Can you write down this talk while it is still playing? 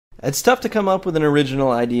It's tough to come up with an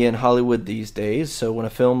original idea in Hollywood these days, so when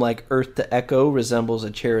a film like Earth to Echo resembles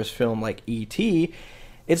a cherished film like E.T.,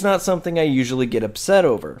 it's not something I usually get upset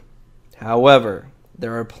over. However,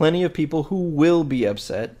 there are plenty of people who will be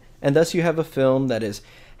upset, and thus you have a film that is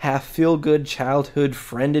half feel-good childhood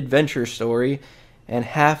friend adventure story and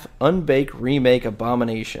half unbaked remake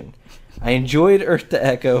abomination. I enjoyed Earth to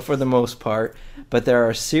Echo for the most part, but there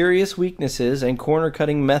are serious weaknesses and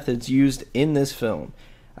corner-cutting methods used in this film.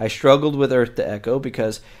 I struggled with Earth to Echo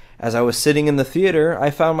because as I was sitting in the theater, I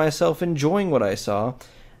found myself enjoying what I saw,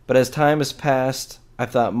 but as time has passed,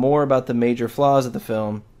 I've thought more about the major flaws of the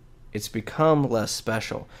film. It's become less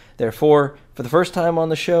special. Therefore, for the first time on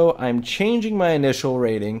the show, I'm changing my initial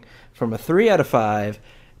rating from a 3 out of 5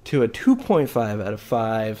 to a 2.5 out of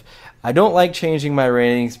 5. I don't like changing my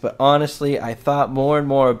ratings, but honestly, I thought more and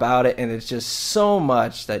more about it, and it's just so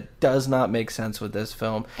much that does not make sense with this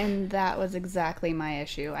film. And that was exactly my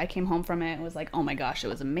issue. I came home from it and was like, oh my gosh, it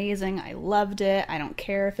was amazing. I loved it. I don't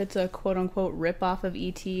care if it's a quote-unquote rip-off of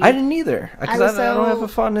E.T. I didn't either, because I don't have a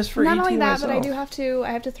fondness for E.T. Not only that, myself. but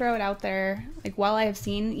I have to throw it out there. Like, while I have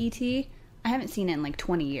seen E.T., I haven't seen it in like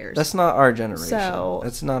 20 years. That's not our generation. So,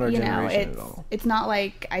 that's not our generation at all. It's not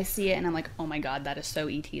like I see it and I'm like, oh my god, that is so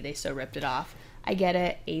E.T. They so ripped it off. I get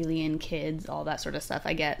it, alien kids, all that sort of stuff.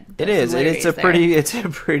 I get it is. It's a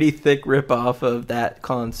pretty thick ripoff of that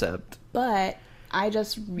concept. But I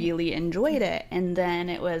just really enjoyed it, and then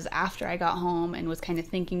it was after I got home and was kind of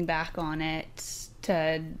thinking back on it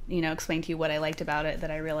to explain to you what I liked about it that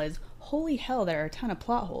I realized, holy hell, there are a ton of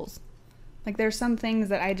plot holes. Like, there's some things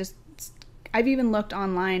that I've even looked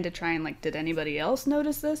online to try and, like, did anybody else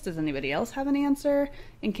notice this? Does anybody else have an answer?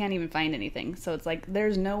 And can't even find anything. So it's like,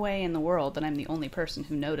 there's no way in the world that I'm the only person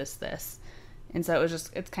who noticed this. And so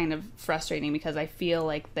it's kind of frustrating because I feel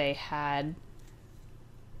like they had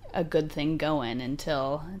a good thing going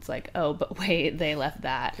until it's like, oh, but wait, they left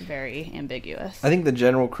that very ambiguous. I think the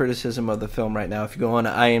general criticism of the film right now, if you go on to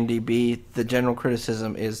IMDb, the general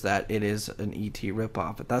criticism is that it is an E.T.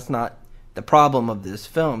 ripoff. But that's not the problem of this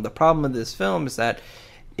film. The problem of this film is that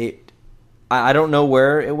I don't know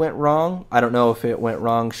where it went wrong. I don't know if it went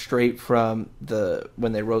wrong straight from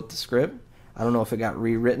when they wrote the script. I don't know if it got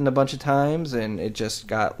rewritten a bunch of times and it just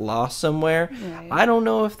got lost somewhere. Right. I don't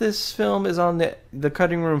know if this film is on the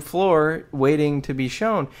cutting room floor waiting to be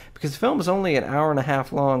shown, because the film was only an hour and a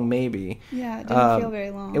half long, maybe. Yeah, it didn't feel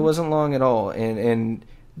very long. It wasn't long at all, and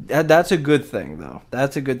that's a good thing, though.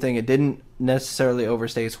 That's a good thing. It didn't necessarily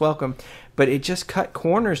overstay its welcome, but it just cut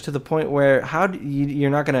corners to the point where you're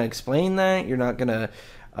not going to explain that. You're not going to,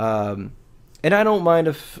 and I don't mind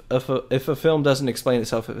if a film doesn't explain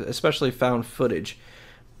itself, especially found footage,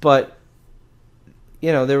 but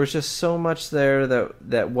there was just so much there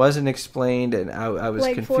that wasn't explained, and I was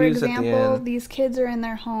confused for example, at the end. These kids are in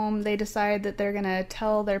their home. They decide that they're going to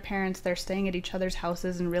tell their parents they're staying at each other's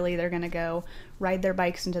houses, and really they're going to go ride their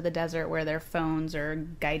bikes into the desert where their phones are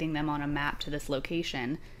guiding them on a map to this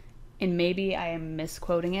location. And maybe I am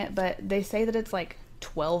misquoting it, but they say that it's like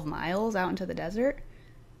 12 miles out into the desert.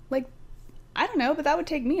 Like, I don't know, but that would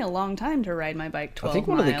take me a long time to ride my bike 12 miles. I think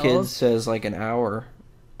one of the kids says like an hour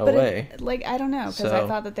away. I don't know, because I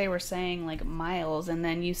thought that they were saying like miles, and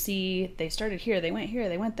then you see they started here, they went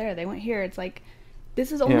there, they went here. It's like,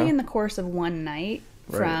 this is only in the course of one night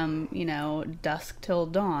from, dusk till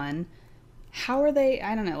dawn. How are they,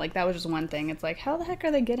 I don't know, like, that was just one thing. It's like, how the heck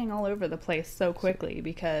are they getting all over the place so quickly?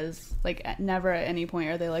 Because, like, never at any point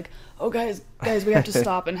are they like, oh, guys, we have to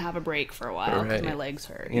stop and have a break for a while because my legs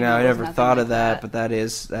hurt. I never thought of that, but that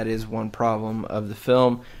is one problem of the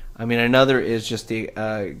film. I mean, another is just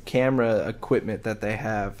the camera equipment that they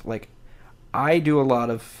have. Like, I do a lot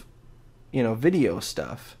of, video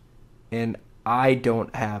stuff, and I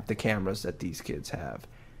don't have the cameras that these kids have.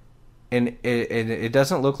 And it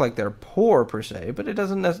doesn't look like they're poor per se, but it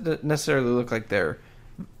doesn't necessarily look like they're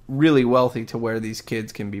really wealthy to where these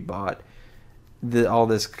kids can be bought all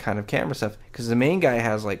this kind of camera stuff. Because the main guy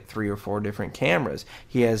has like 3 or 4 different cameras.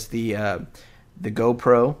 He has the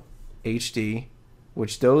GoPro HD,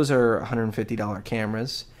 which those are $150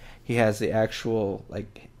 cameras. He has the actual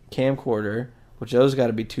like camcorder, which those got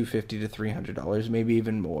to be $250 to $300, maybe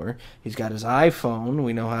even more. He's got his iPhone.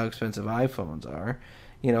 We know how expensive iPhones are.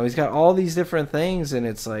 He's got all these different things, and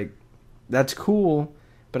it's like, that's cool,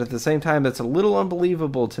 but at the same time, it's a little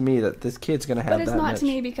unbelievable to me that this kid's going to have that much. But it's not to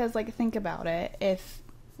me because, like, think about it. If,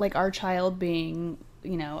 like, our child being,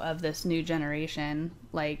 of this new generation,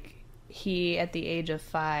 like, he, at the age of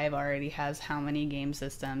 5, already has how many game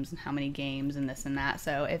systems and how many games and this and that.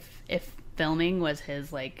 So if filming was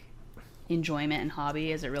his, like, enjoyment and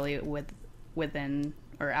hobby, is it really within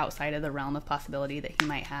or outside of the realm of possibility that he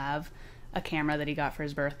might have a camera that he got for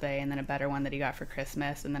his birthday, and then a better one that he got for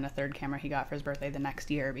Christmas, and then a third camera he got for his birthday the next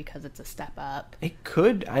year because it's a step up. It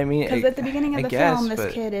could. I mean, because at the beginning of the film,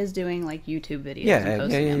 this kid is doing like YouTube videos and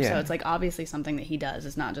posting them, so it's like obviously something that he does.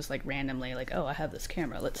 It's not just like randomly like, oh, I have this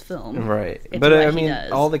camera, let's film. Right. It's but what I he mean,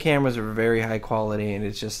 does. all the cameras are very high quality, and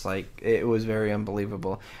it's just like it was very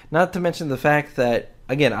unbelievable. Not to mention the fact that,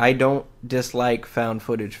 again, I don't dislike found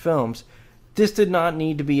footage films. This did not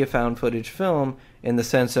need to be a found footage film in the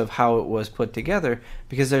sense of how it was put together,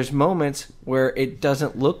 because there's moments where it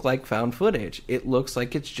doesn't look like found footage. It looks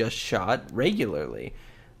like it's just shot regularly,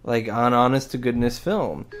 like on honest to goodness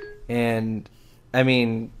film. And I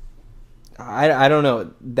mean, I don't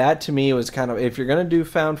know. That to me was kind of, if you're going to do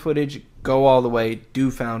found footage, go all the way,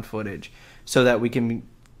 do found footage so that we can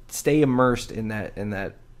stay immersed in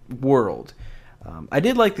that world. I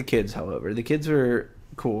did like the kids, however. The kids were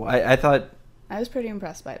cool. I thought I was pretty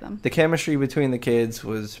impressed by them. the chemistry between the kids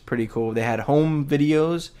was pretty cool. They had home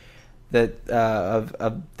videos that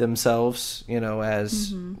of themselves, you know,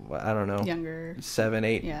 as I don't know, younger, 7,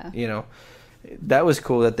 8, yeah. You know, that was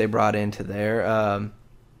cool that they brought into there.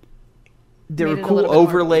 There Made were it a cool little bit more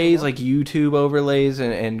overlays, believable. like YouTube overlays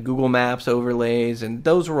and Google Maps overlays, and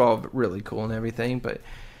those were all really cool and everything. But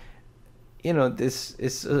you know, this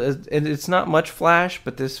is and it's not much Flash,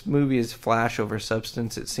 but this movie is Flash over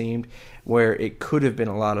substance. It seemed, where it could have been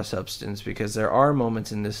a lot of substance, because there are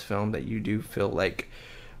moments in this film that you do feel like,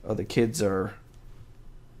 oh, the kids are.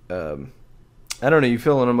 I don't know. You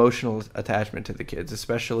feel an emotional attachment to the kids,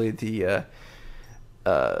 especially the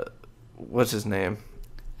what's his name?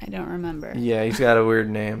 I don't remember. Yeah, he's got a weird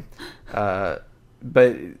name.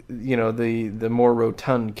 But you know, the more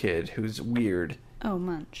rotund kid who's weird. Oh,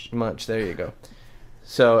 Munch. There you go.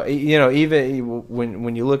 So you know, even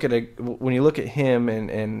when you look at him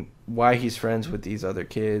and why he's friends with these other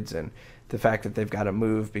kids, and the fact that they've got to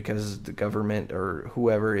move because the government or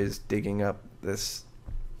whoever is digging up this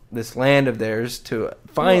land of theirs to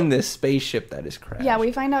find this spaceship that is crashed. Yeah,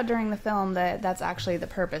 we find out during the film that that's actually the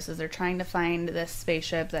purpose, is they're trying to find this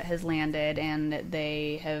spaceship that has landed, and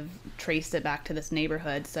they have traced it back to this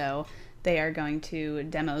neighborhood, so they are going to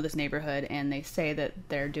demo this neighborhood, and they say that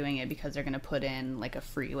they're doing it because they're going to put in like a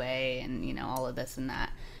freeway and, you know, all of this and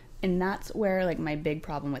that. And that's where like my big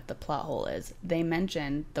problem with the plot hole is. They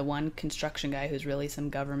mention, the one construction guy who's really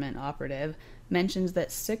some government operative mentions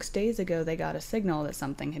that 6 days ago they got a signal that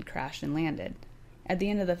something had crashed and landed. At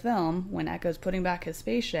the end of the film, when Echo's putting back his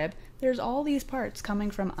spaceship, there's all these parts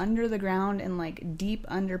coming from under the ground and like deep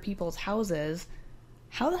under people's houses.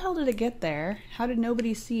 How the hell did it get there? How did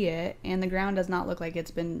nobody see it? And the ground does not look like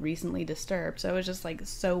it's been recently disturbed. So it was just like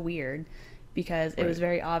so weird, because it was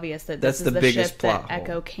very obvious that this is the ship that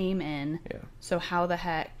Echo came in. Yeah. So how the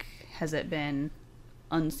heck has it been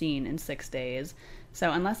unseen in 6 days?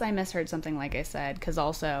 So unless I misheard something, like I said, because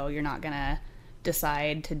also you're not going to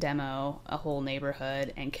decide to demo a whole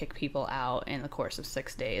neighborhood and kick people out in the course of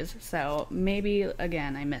 6 days. So maybe,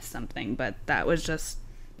 again, I missed something, but that was just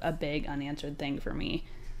a big unanswered thing for me,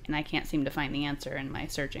 and I can't seem to find the answer in my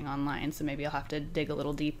searching online, so maybe I'll have to dig a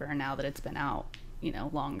little deeper now that it's been out, you know,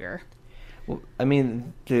 longer. Well, I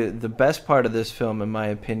mean, the best part of this film, in my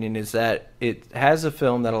opinion, is that it has a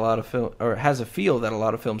film that has a feel that a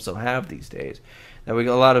lot of films don't have these days. That we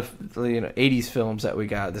got a lot of, you know, 80s films that we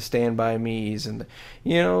got, the Stand By Me's, and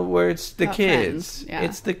you know, where it's the About kids, friends, yeah.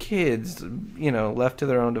 It's the kids, you know, left to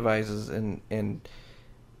their own devices, and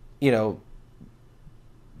you know,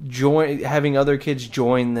 having other kids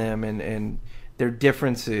join them, and their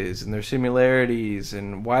differences and their similarities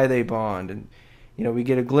and why they bond, and you know, we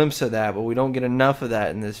get a glimpse of that, but we don't get enough of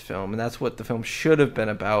that in this film, and that's what the film should have been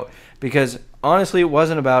about, because honestly it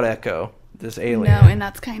wasn't about Echo, this alien. No, and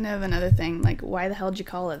that's kind of another thing, like, why the hell did you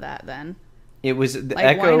call it that then? It was the like,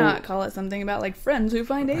 Echo. why not call it something about like friends who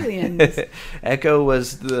find aliens? Echo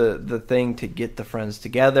was the thing to get the friends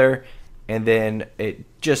together, and then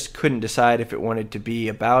it just couldn't decide if it wanted to be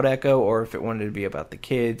about Echo or if it wanted to be about the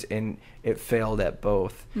kids, and it failed at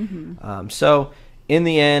both. So in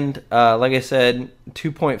the end, like I said,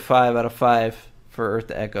 2.5 out of 5 for Earth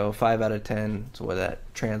to Echo, 5 out of 10 is what that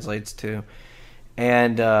translates to.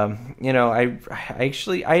 And you know,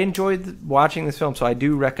 I enjoyed watching this film, so I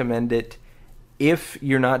do recommend it if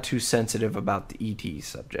you're not too sensitive about the E.T.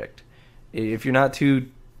 subject. If you're not too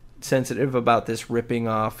sensitive about this ripping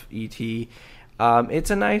off E.T., it's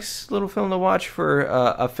a nice little film to watch for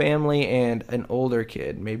a family and an older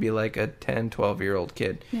kid, maybe like a 10, 12-year-old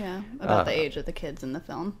kid. Yeah, about the age of the kids in the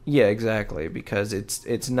film. Yeah, exactly, because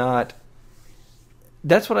it's not...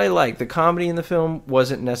 That's what I like. The comedy in the film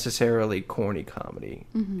wasn't necessarily corny comedy.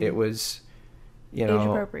 It was you Age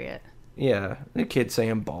know, appropriate. yeah, the kids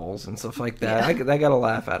saying balls and stuff like that. Yeah. I got a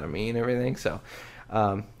laugh out of me and everything. So,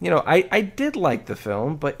 you know, I did like the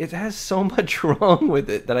film, but it has so much wrong with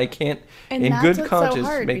it that I can't, And in that's good what's conscience,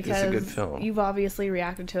 so hard make this a good because film. you've obviously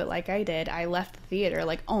reacted to it like I did. I left the theater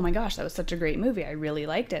like, oh my gosh, that was such a great movie. I really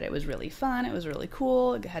liked it. It was really fun. It was really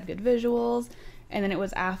cool. It had good visuals. And then it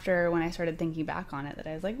was after when I started thinking back on it that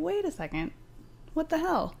I was like, wait a second, what the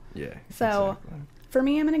hell? Yeah. So exactly. for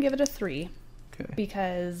me, I'm going to give it a 3 Okay.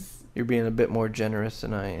 because, You're being a bit more generous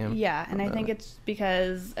than I am. yeah, and I about think it. it's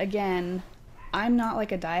because, again, I'm not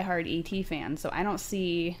like a diehard E.T. fan, so I don't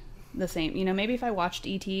see the same. You know, maybe if I watched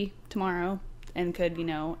E.T. tomorrow and could, you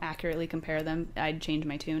know, accurately compare them, I'd change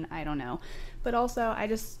my tune. I don't know. But also,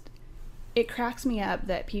 it cracks me up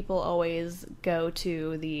that people always go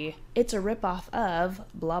to it's a ripoff of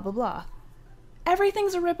blah, blah, blah.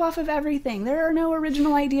 Everything's a ripoff of everything. There are no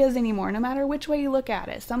original ideas anymore, no matter which way you look at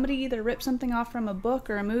it. Somebody either ripped something off from a book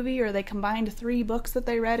or a movie, or they combined 3 books that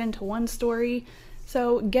they read into one story.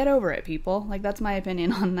 So get over it, people. Like, that's my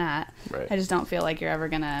opinion on that. Right. I just don't feel like you're ever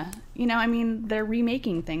gonna, you know, I mean, they're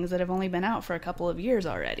remaking things that have only been out for a couple of years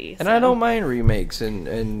already. And so. I don't mind remakes,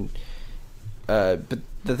 but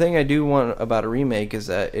the thing I do want about a remake is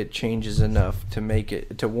that it changes enough to make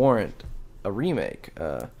it to warrant a remake.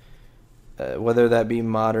 Whether that be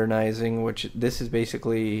modernizing, which this is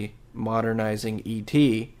basically modernizing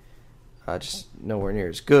E.T., just nowhere near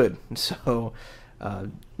as good. So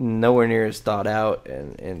nowhere near as thought out,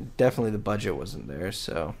 and definitely the budget wasn't there.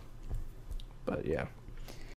 So, but yeah.